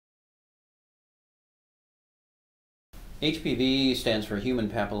HPV stands for human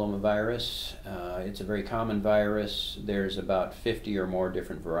papillomavirus. It's a very common virus. There's about 50 or more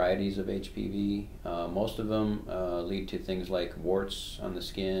different varieties of HPV. Most of them lead to things like warts on the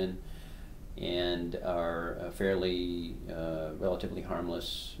skin and are fairly relatively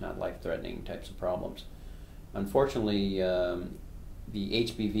harmless, not life-threatening types of problems. Unfortunately, the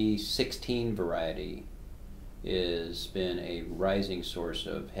HPV 16 variety has been a rising source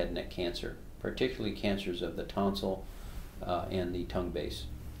of head and neck cancer, particularly cancers of the tonsil and the tongue base.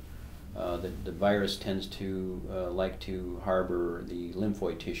 The virus tends to like to harbor the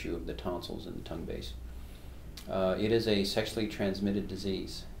lymphoid tissue of the tonsils and the tongue base. It is a sexually transmitted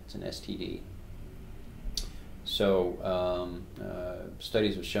disease. It's an STD. So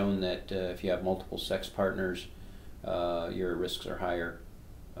studies have shown that if you have multiple sex partners, your risks are higher.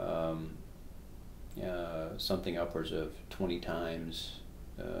 Something upwards of 20 times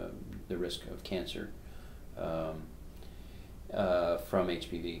the risk of cancer from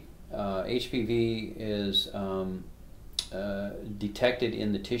HPV. HPV is detected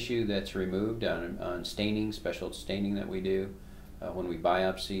in the tissue that's removed on staining, special staining that we do when we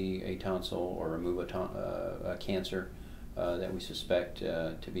biopsy a tonsil or remove a cancer that we suspect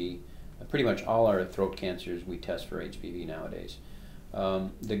to be pretty much all our throat cancers. We test for HPV nowadays.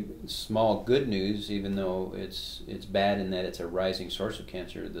 The small good news, even though it's bad in that it's a rising source of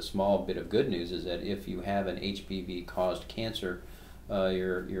cancer, the small bit of good news is that if you have an HPV-caused cancer,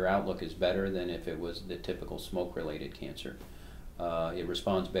 your outlook is better than if it was the typical smoke-related cancer. It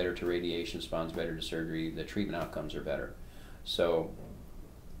responds better to radiation, responds better to surgery. The treatment outcomes are better. So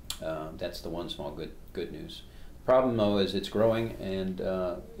that's the one small good news. The problem, though, is it's growing, and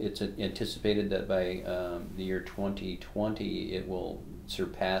it's anticipated that by the year 2020 it will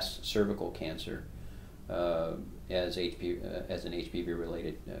surpass cervical cancer as an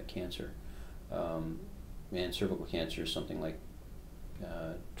HPV-related cancer. And cervical cancer is something like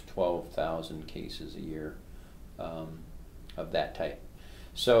 12,000 cases a year of that type.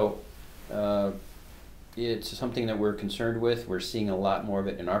 So it's something that we're concerned with. We're seeing a lot more of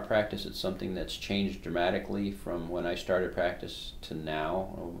it in our practice. It's something that's changed dramatically from when I started practice to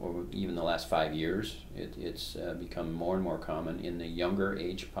now, or even the last 5 years. It's become more and more common in the younger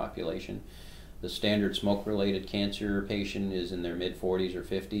age population. The standard smoke-related cancer patient is in their mid-40s or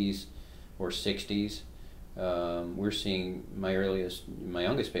 50s or 60s. We're seeing my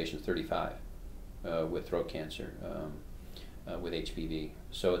youngest patient, 35, with throat cancer with HPV.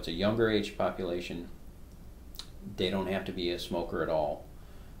 So it's a younger age population. They don't have to be a smoker at all,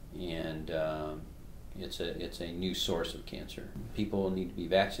 and it's a new source of cancer. People need to be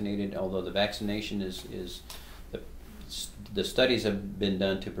vaccinated, although the vaccination is the studies have been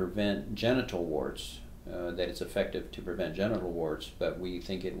done to prevent genital warts, that it's effective to prevent genital warts, but we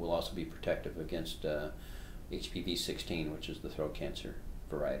think it will also be protective against HPV 16, which is the throat cancer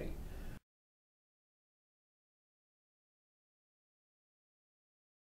variety.